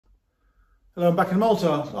Hello, I'm back in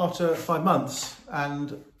Malta after 5 months,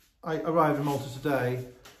 and I arrived in Malta today,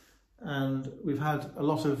 and we've had a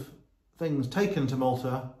lot of things taken to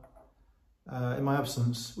Malta in my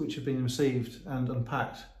absence, which have been received and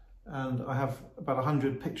unpacked, and I have about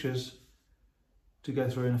 100 pictures to go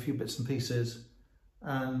through in a few bits and pieces.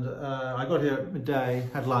 And I got here at midday,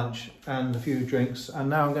 had lunch and a few drinks, and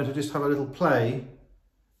now I'm going to just have a little play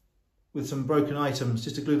with some broken items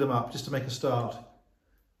just to glue them up, just to make a start.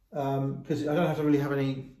 Because I don't have to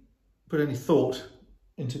really put any thought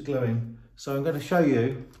into gluing. So I'm going to show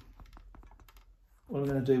you what I'm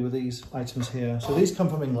going to do with these items here. So these come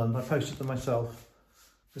from England. I posted them myself.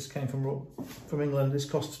 This came from England. This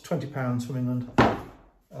cost £20 from England.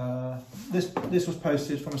 This was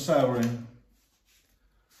posted from a sale room.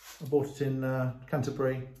 I bought it in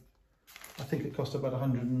Canterbury. I think it cost about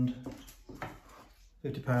 £150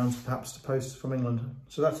 perhaps to post from England.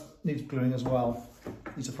 So that needs gluing as well.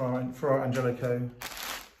 These are for our Angelico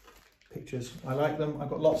pictures. I like them.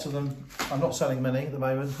 I've got lots of them. I'm not selling many at the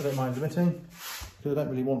moment. I don't mind admitting, because I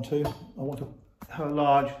don't really want to. I want to have a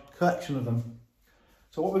large collection of them.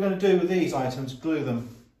 So what we're going to do with these items, glue them.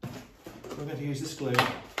 We're going to use this glue.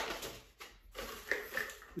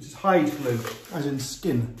 This is hide glue, as in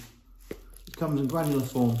skin. It comes in granular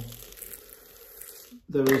form.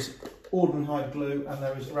 There is ordinary hide glue and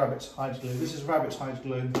there is rabbit's hide glue. This is rabbit's hide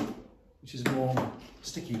glue, which is more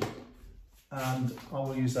sticky, and I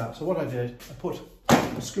will use that. So what I did, I put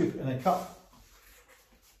a scoop in a cup,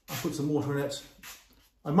 I put some water in it,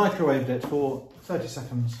 I microwaved it for 30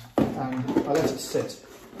 seconds and I let it sit.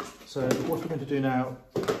 So what we're going to do now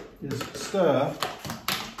is stir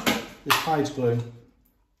this hide glue.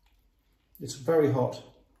 It's very hot.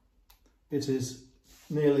 It is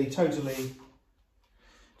nearly totally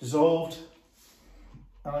dissolved,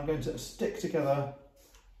 and I'm going to stick together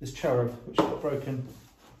this cherub, which got broken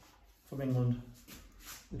from England.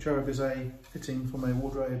 The cherub is a fitting from a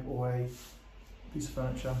wardrobe or a piece of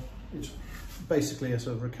furniture. It's basically a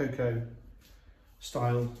sort of Rococo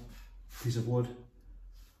style piece of wood,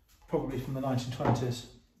 probably from the 1920s.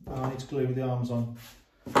 I need to glue the arms on.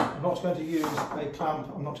 I'm not going to use a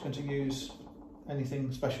clamp, I'm not going to use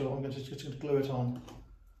anything special, I'm just going to glue it on.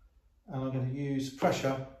 And I'm going to use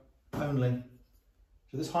pressure only.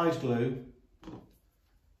 So this hide glue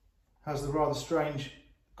has the rather strange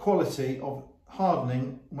quality of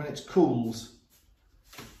hardening when it cools.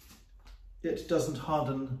 It doesn't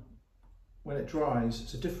harden when it dries.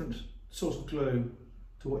 It's a different sort of glue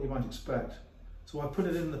to what you might expect. So I put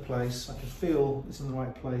it in the place, I can feel it's in the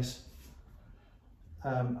right place.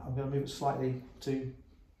 I'm going to move it slightly to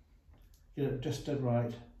get it just dead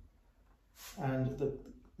right. And the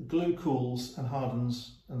glue cools and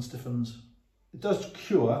hardens and stiffens. It does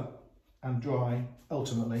cure and dry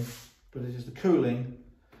ultimately, but it is the cooling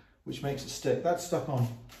which makes it stick. That's stuck on.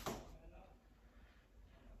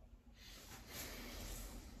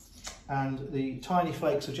 And the tiny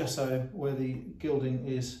flakes of gesso where the gilding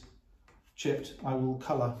is chipped, I will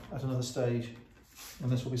colour at another stage.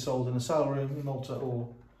 And this will be sold in a sale room in Malta, or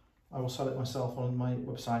I will sell it myself on my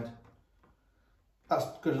website. That's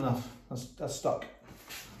good enough. That's stuck.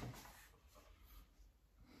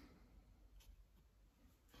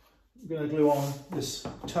 I'm going to glue on this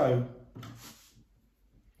toe.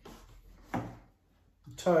 The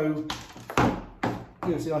toe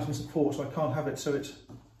gives the item support, so I can't have it so it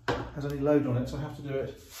has any load on it, so I have to do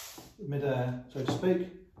it mid-air, so to speak.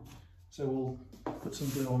 So we'll put some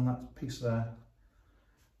glue on that piece there.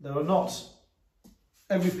 There are not,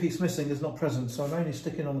 every piece missing is not present, so I'm only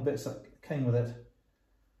sticking on the bits that came with it.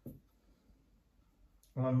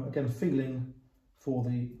 And I'm again feeling for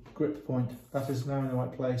the grip point. That is now in the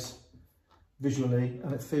right place visually,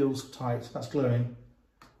 and it feels tight. That's gluing.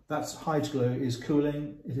 That's hide glue is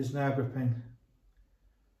cooling. It is now gripping.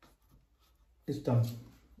 It's done.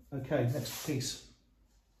 Okay, next piece.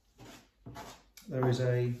 There is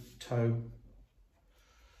a toe.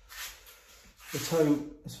 The toe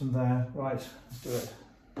is from there. Right, let's do it.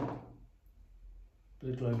 Bit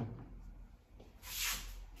of glue.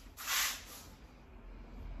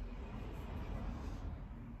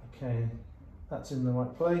 Okay, that's in the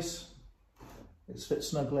right place. It fits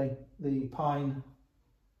snugly. The pine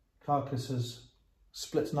carcass has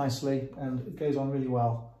split nicely and it goes on really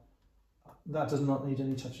well. That does not need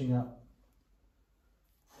any touching up.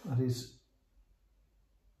 That is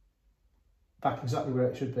back exactly where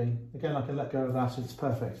it should be. Again, I can let go of that, it's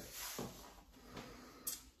perfect.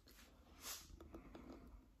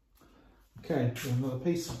 Okay, we have another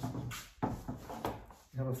piece.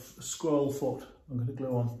 We have a scroll foot I'm going to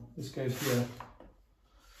glue on. This goes here.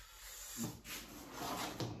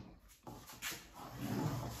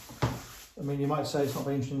 I mean, you might say it's not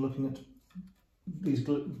very interesting looking at these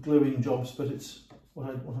gluing jobs, but it's what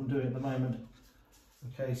I'm doing at the moment.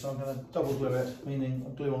 Okay, so I'm going to double glue it, meaning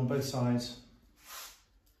I'll glue on both sides.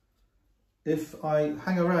 If I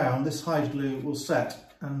hang around, this hide glue will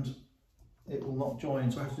set and it will not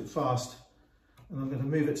join, so I have to do it fast. And I'm going to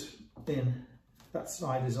move it in. That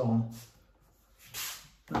side is on.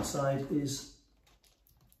 That side is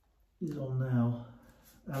on now.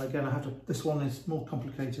 And again, I have to. This one is more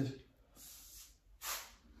complicated.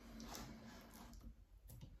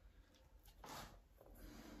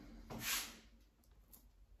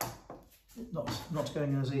 Not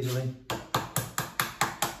going as easily.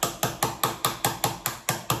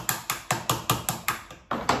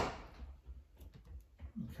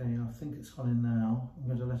 Okay, I think it's gone in now. I'm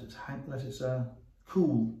going to let it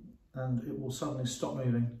cool, and it will suddenly stop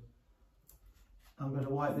moving. I'm going to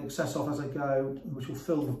wipe the excess off as I go, which will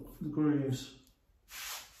fill the grooves.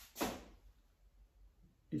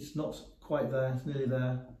 It's not quite there, it's nearly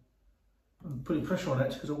there. I'm putting pressure on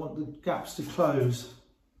it because I want the gaps to close.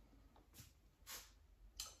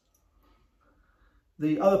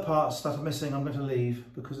 The other parts that are missing I'm going to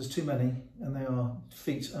leave because there's too many, and they are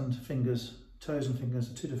feet and fingers. Toes and fingers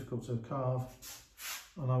are too difficult to carve,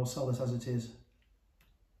 and I will sell this as it is.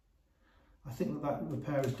 I think that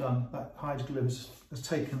repair is done. That hide glue is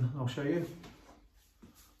taken. I'll show you.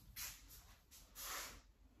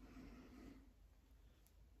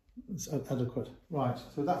 It's adequate. Right,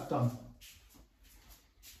 so that's done.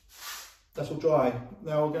 That will dry.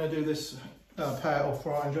 Now we're going to do this pair of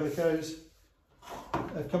Four Angelicos.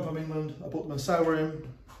 They come from England. I bought them in the sale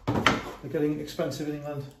room. They're getting expensive in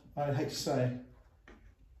England. I hate to say.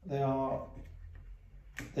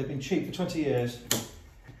 They've been cheap for 20 years.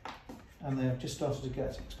 And they have just started to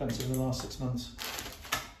get expensive in the last 6 months.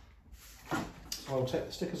 So I'll take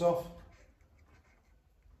the stickers off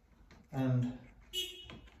and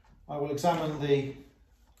I will examine the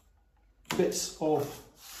bits of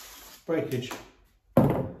breakage.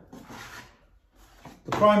 The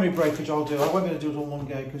primary breakage I won't be able to do it all in one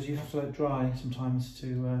go because you have to let it dry sometimes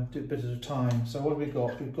to do a bit at a time. So what have we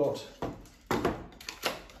got? We've got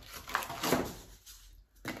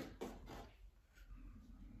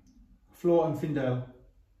Floor and Findale,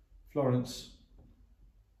 Florence,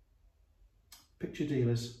 Picture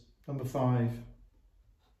Dealers, number 5,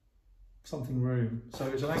 something room. So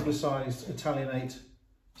it's an anglicised Italianate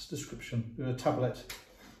description with a tablet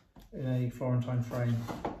in a Florentine frame.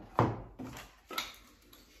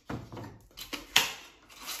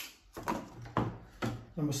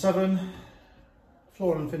 Number 7,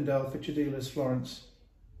 Floor and Findale, Picture Dealers, Florence,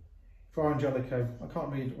 Four Angelico. I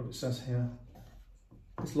can't read what it says here.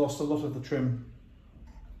 It's lost a lot of the trim.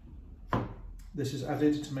 This is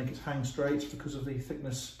added to make it hang straight because of the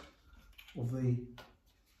thickness of the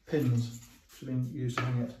pins which have been used to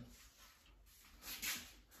hang it.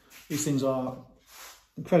 These things are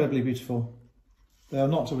incredibly beautiful. They are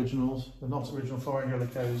not originals. They're not original Four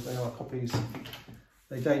Angelicos. They are copies.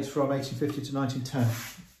 They date from 1850 to 1910.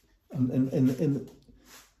 And in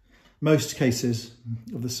most cases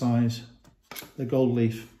of the size, they're gold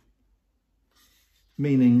leaf,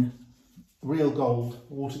 meaning real gold,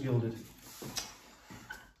 water gilded.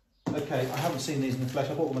 Okay, I haven't seen these in the flesh.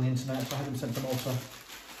 I bought them on the internet, so I had them sent to Malta.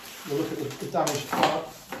 We'll look at the damaged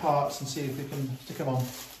parts and see if we can stick them on.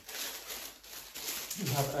 We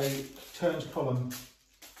have a turned column.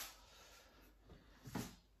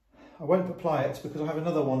 I won't apply it because I have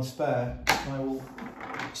another one spare, and I will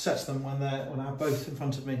set them when I have both in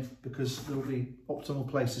front of me because there will be optimal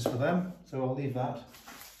places for them. So I'll leave that.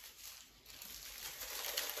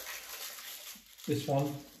 This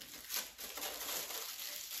one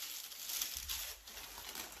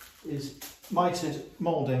is mited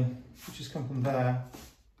moulding, which has come from there.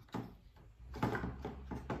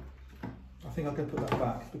 I think I'm going to put that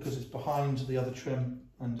back because it's behind the other trim,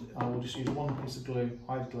 and I will just use one piece of glue,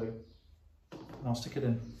 hide glue, and I'll stick it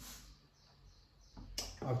in.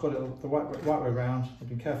 I've got it the right way around. I've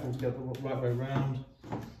been careful to get it the right way around,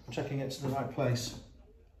 checking it to the right place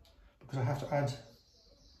because I have to add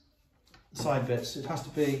the side bits. It has to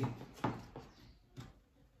be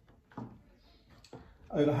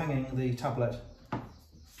overhanging the tablet.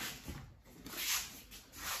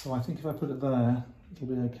 So I think if I put it there, it'll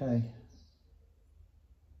be okay.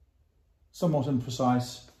 Somewhat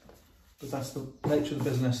imprecise, but that's the nature of the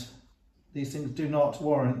business. These things do not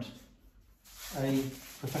warrant a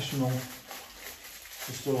professional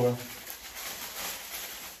restorer.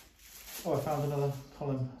 Oh, I found another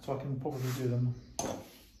column, so I can probably do them.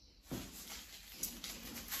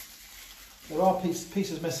 There are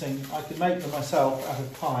pieces missing. I could make them myself out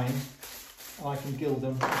of pine, and I can gild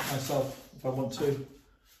them myself if I want to.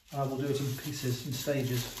 I will do it in pieces, in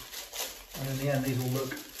stages, and in the end these will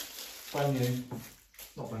look brand new.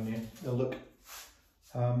 Not brand new, they'll look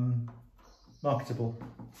marketable.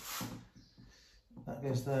 That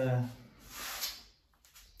goes there.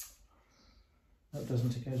 That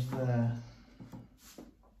doesn't, it goes there.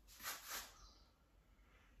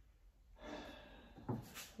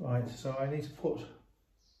 Right, so I need to put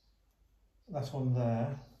that on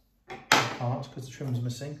there. I can't because the trim's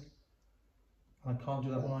missing. I can't do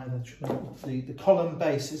that one either. The column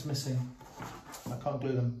base is missing. I can't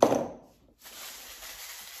glue them.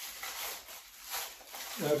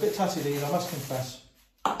 They're a bit tatty these, I must confess.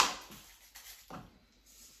 I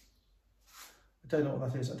don't know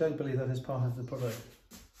what that is. I don't believe that is part of the product.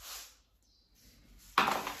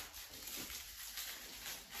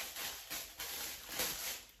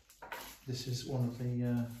 This is one of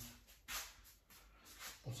the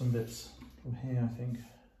bottom bits from here, I think.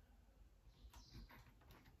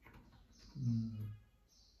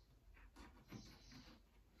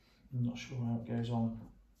 I'm not sure how it goes on.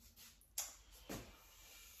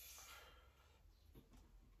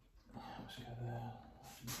 Let's go there.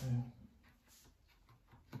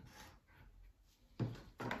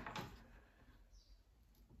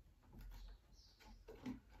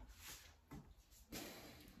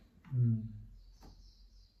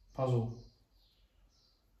 Puzzle.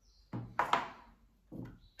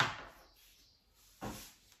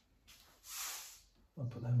 I'll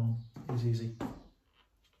put them on. It's easy.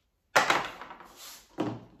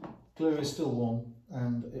 Glue is still warm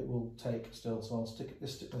and it will take still, so I'll stick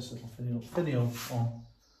this little finial on.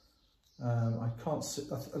 I can't see,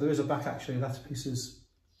 there is a back actually, that piece is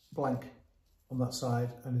blank on that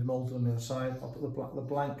side and is moulded on the other side. I'll put the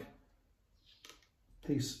blank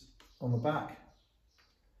piece on the back.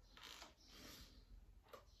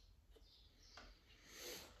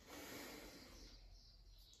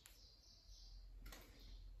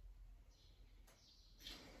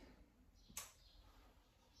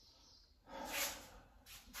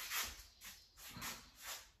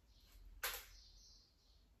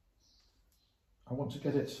 I want to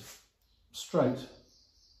get it straight.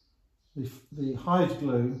 The hide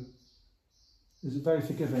glue is very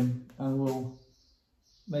forgiving and will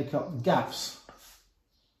make up gaps,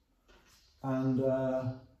 and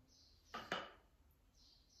I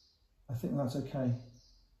think that's okay.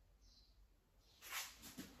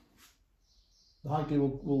 The hide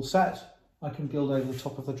glue will set. I can build over the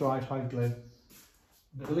top of the dried hide glue.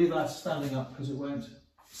 I'm going to leave that standing up because it won't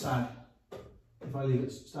sag. If I leave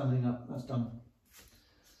it standing up, that's done.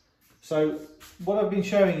 So what I've been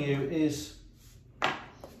showing you is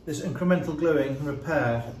this incremental gluing and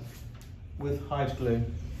repair with hide glue,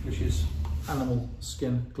 which is animal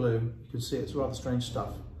skin glue. You can see it's rather strange stuff.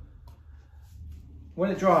 When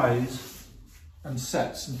it dries and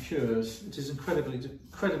sets and cures, it is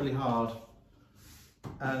incredibly hard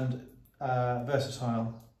and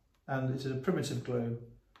versatile, and it's a primitive glue.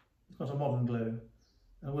 It's not a modern glue,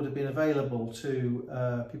 and would have been available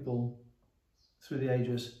to people through the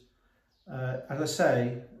ages. As I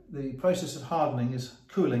say, the process of hardening is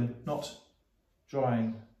cooling, not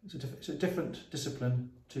drying. It's a different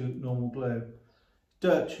discipline to normal glue.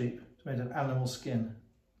 Dirt cheap. It's made of animal skin,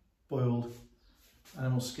 boiled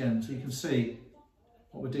animal skin. So you can see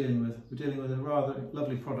what we're dealing with. We're dealing with a rather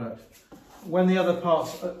lovely product. When the other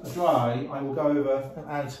parts are dry, I will go over and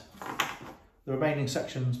add the remaining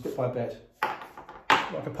sections bit by bit,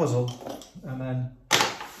 like a puzzle, and then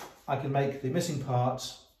I can make the missing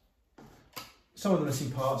parts. Some of the missing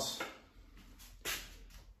parts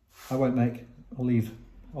I won't make, I'll leave.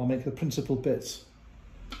 I'll make the principal bits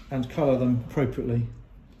and colour them appropriately,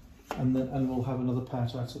 and we'll have another pair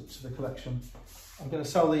to add to the collection. I'm going to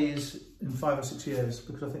sell these in 5 or 6 years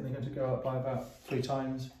because I think they're going to go up by about 3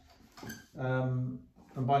 times. I'm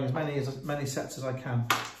buying as many sets as I can.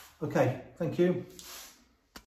 Okay, thank you.